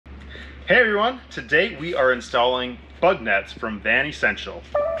Hey everyone, today we are installing bug nets from VanEssential.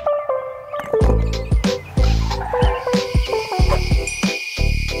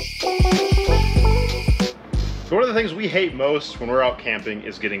 So one of the things we hate most when we're out camping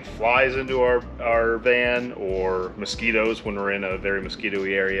is getting flies into our van or mosquitoes when we're in a very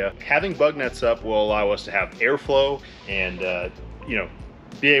mosquito-y area. Having bug nets up will allow us to have airflow and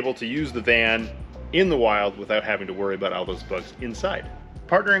be able to use the van in the wild without having to worry about all those bugs inside.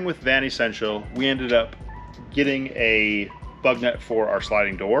 Partnering with VanEssential, we ended up getting a bug net for our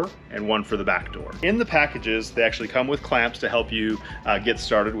sliding door and one for the back door. In the packages, they actually come with clamps to help you get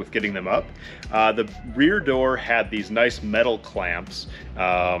started with getting them up. The rear door had these nice metal clamps,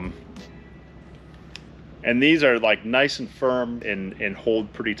 and these are like nice and firm and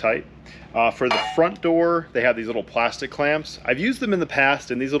hold pretty tight. For the front door, they have these little plastic clamps. I've used them in the past,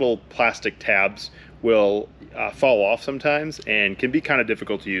 and these little plastic tabs will fall off sometimes and can be kind of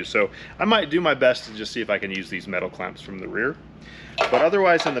difficult to use. So I might do my best to just see if I can use these metal clamps from the rear. But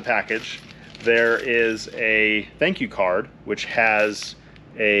otherwise in the package, there is a thank you card, which has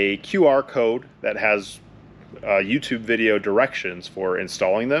a QR code that has YouTube video directions for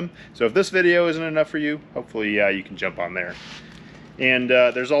installing them. So if this video isn't enough for you, hopefully you can jump on there. And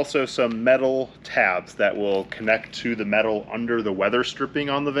there's also some metal tabs that will connect to the metal under the weather stripping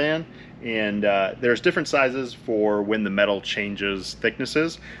on the van. And there's different sizes for when the metal changes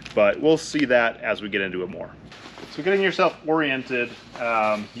thicknesses, but we'll see that as we get into it more. So getting yourself oriented,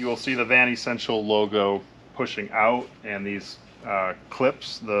 you will see the VanEssential logo pushing out and these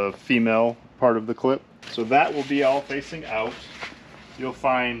clips, the female part of the clip. So that will be all facing out. You'll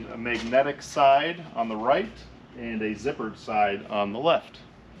find a magnetic side on the right and a zippered side on the left.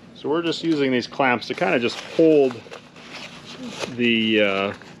 So we're just using these clamps to kind of just hold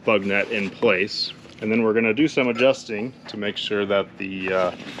the bug net in place, and then we're going to do some adjusting to make sure that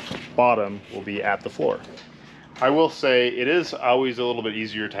the bottom will be at the floor. I will say it is always a little bit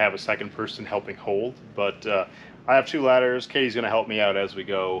easier to have a second person helping hold, but I have two ladders. Katie's going to help me out as we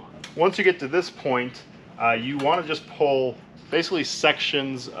go. Once you get to this point, you want to just pull basically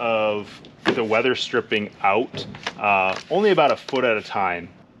sections of the weather stripping out, only about a foot at a time.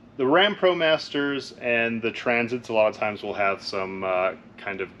 The Ram Promasters and the Transits a lot of times will have some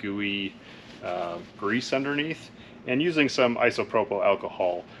kind of gooey grease underneath, and using some isopropyl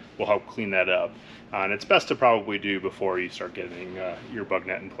alcohol will help clean that up. And it's best to probably do before you start getting your bug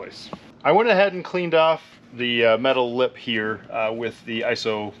net in place. I went ahead and cleaned off the metal lip here with the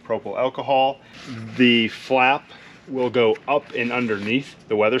isopropyl alcohol. The flap will go up and underneath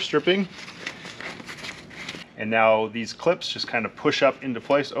the weather stripping. And now these clips just kind of push up into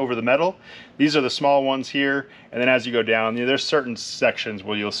place over the metal. These are the small ones here, and then as you go down, there's certain sections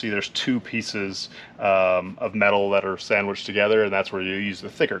where you'll see there's two pieces of metal that are sandwiched together, and that's where you use the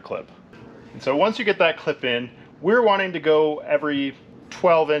thicker clip. And so once you get that clip in, we're wanting to go every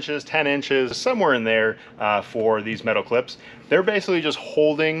 12 inches, 10 inches, somewhere in there for these metal clips. They're basically just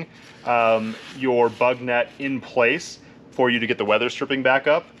holding your bug net in place for you to get the weather stripping back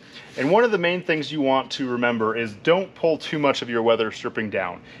up. And one of the main things you want to remember is don't pull too much of your weather stripping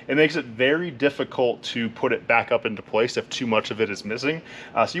down. It makes it very difficult to put it back up into place if too much of it is missing.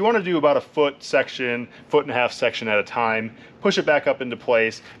 So you want to do about a foot section, foot and a half section at a time, push it back up into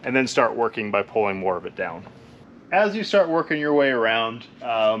place, and then start working by pulling more of it down. As you start working your way around,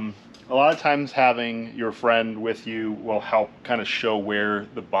 a lot of times having your friend with you will help kind of show where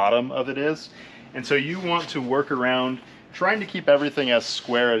the bottom of it is. And so you want to work around trying to keep everything as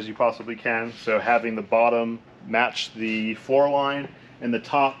square as you possibly can. So having the bottom match the floor line, and the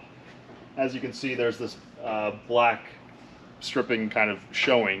top, as you can see, there's this black stripping kind of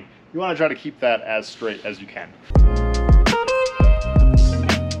showing. You want to try to keep that as straight as you can.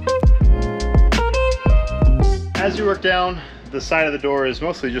 As you work down, the side of the door is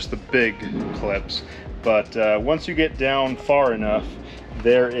mostly just the big clips, but once you get down far enough,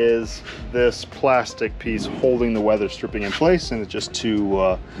 there is this plastic piece holding the weather stripping in place, and it's just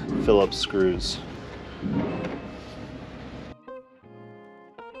two Phillips screws.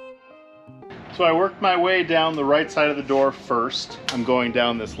 So I worked my way down the right side of the door first. I'm going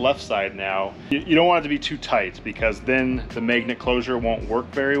down this left side now. You don't want it to be too tight, because then the magnet closure won't work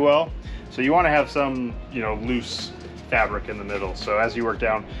very well. So you want to have some, loose fabric in the middle. So as you work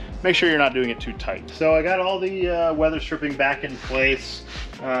down, make sure you're not doing it too tight. So I got all the weather stripping back in place.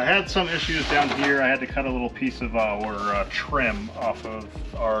 I had some issues down here. I had to cut a little piece of our trim off of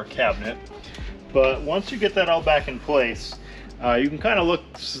our cabinet. But once you get that all back in place, you can kind of look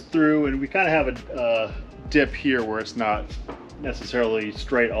through, and we kind of have a dip here where it's not necessarily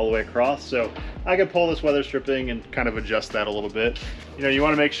straight all the way across. So I could pull this weather stripping and kind of adjust that a little bit. You know, you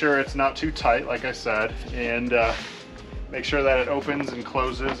want to make sure it's not too tight, like I said, and make sure that it opens and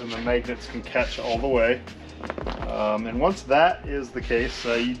closes and the magnets can catch all the way. And once that is the case,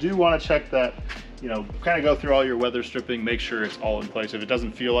 you do want to check that, you know, kind of go through all your weather stripping, make sure it's all in place. If it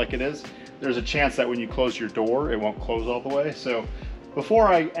doesn't feel like it is, there's a chance that when you close your door, it won't close all the way. So before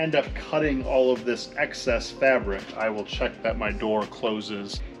I end up cutting all of this excess fabric, I will check that my door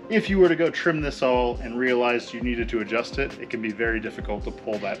closes. If you were to go trim this all and realized you needed to adjust it, it can be very difficult to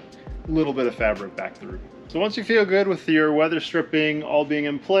pull that little bit of fabric back through. So once you feel good with your weather stripping all being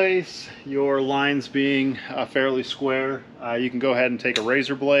in place, your lines being fairly square, you can go ahead and take a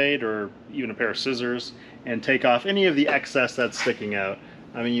razor blade or even a pair of scissors and take off any of the excess that's sticking out.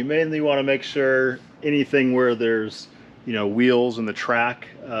 I mean, you mainly want to make sure anything where there's, you know, wheels in the track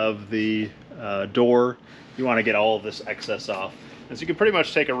of the door, you want to get all of this excess off. And so you can pretty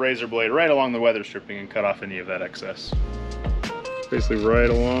much take a razor blade right along the weather stripping and cut off any of that excess. Basically right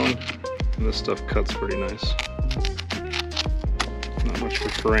along, and this stuff cuts pretty nice. Not much for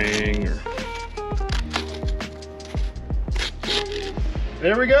fraying or...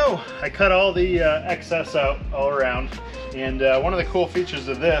 There we go. I cut all the excess out all around. And one of the cool features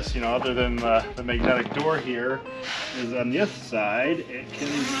of this, you know, other than the magnetic door here, is on this side, it can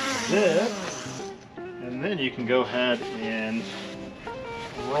zip, and then you can go ahead and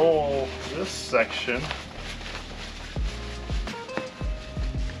roll this section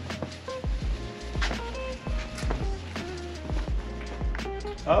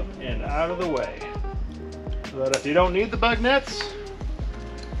up and out of the way, so that if you don't need the bug nets,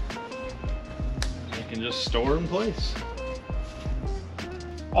 you can just store in place.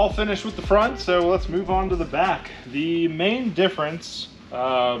 All finished with the front, so let's move on to the back. The main difference,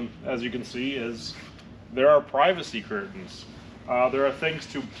 as you can see, is there are privacy curtains. There are things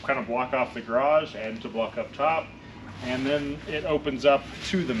to kind of block off the garage and to block up top, and then it opens up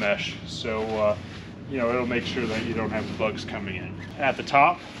to the mesh, so you know, it'll make sure that you don't have bugs coming in. At the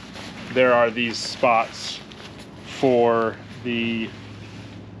top, there are these spots for the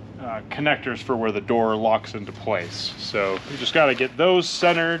connectors for where the door locks into place. So you just got to get those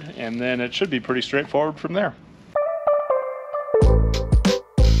centered, and then it should be pretty straightforward from there.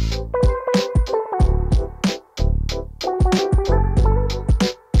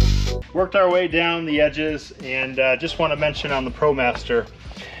 Worked our way down the edges, and just want to mention on the Promaster,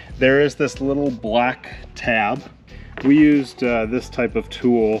 there is this little black tab. We used this type of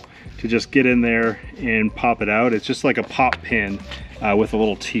tool to just get in there and pop it out. It's just like a pop pin with a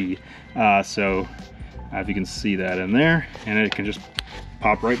little T. So if you can see that in there, and it can just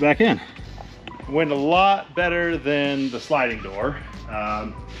pop right back in. It went a lot better than the sliding door,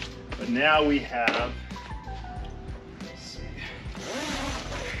 but now we have, let's see,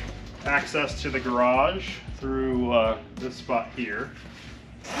 access to the garage through this spot here.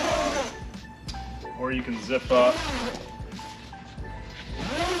 Or you can zip up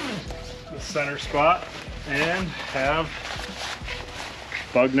the center spot and have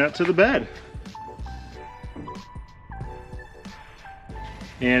bug net to the bed.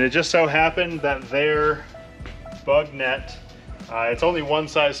 And it just so happened that their bug net, it's only one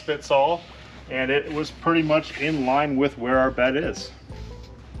size fits all, and it was pretty much in line with where our bed is.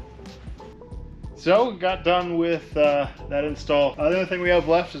 So got done with that install. The only thing we have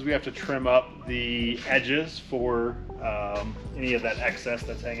left is we have to trim up the edges for any of that excess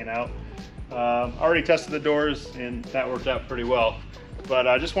that's hanging out. Already tested the doors and that worked out pretty well. But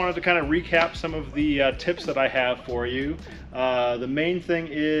I just wanted to kind of recap some of the tips that I have for you. The main thing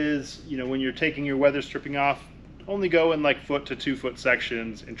is, you know, when you're taking your weather stripping off, only go in like 1 to 2 foot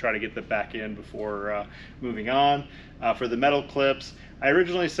sections and try to get the back in before moving on. For the metal clips, I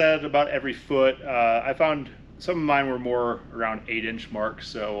originally said about every foot. I found some of mine were more around 8-inch marks,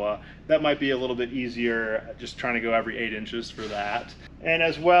 so that might be a little bit easier, just trying to go every 8 inches for that. And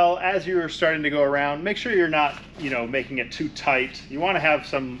as well, as you're starting to go around, make sure you're not, you know, making it too tight. You want to have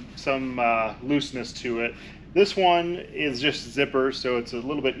some looseness to it. This one is just zippers, so it's a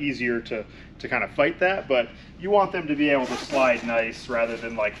little bit easier to kind of fight that, but you want them to be able to slide nice rather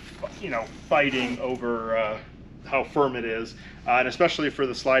than, like, you know, fighting over how firm it is. And especially for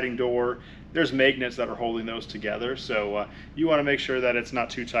the sliding door, there's magnets that are holding those together, so you want to make sure that it's not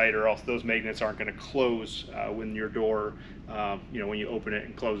too tight, or else those magnets aren't going to close when your door, you know, when you open it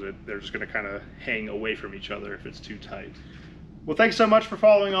and close it, they're just going to kind of hang away from each other if it's too tight. Well, thanks so much for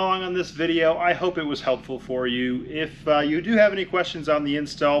following along on this video. I hope it was helpful for you. If you do have any questions on the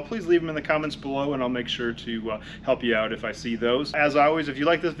install, please leave them in the comments below and I'll make sure to help you out if I see those. As always, if you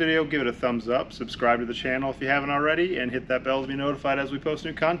like this video, give it a thumbs up, subscribe to the channel if you haven't already, and hit that bell to be notified as we post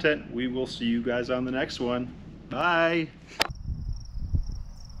new content. We will see you guys on the next one. Bye!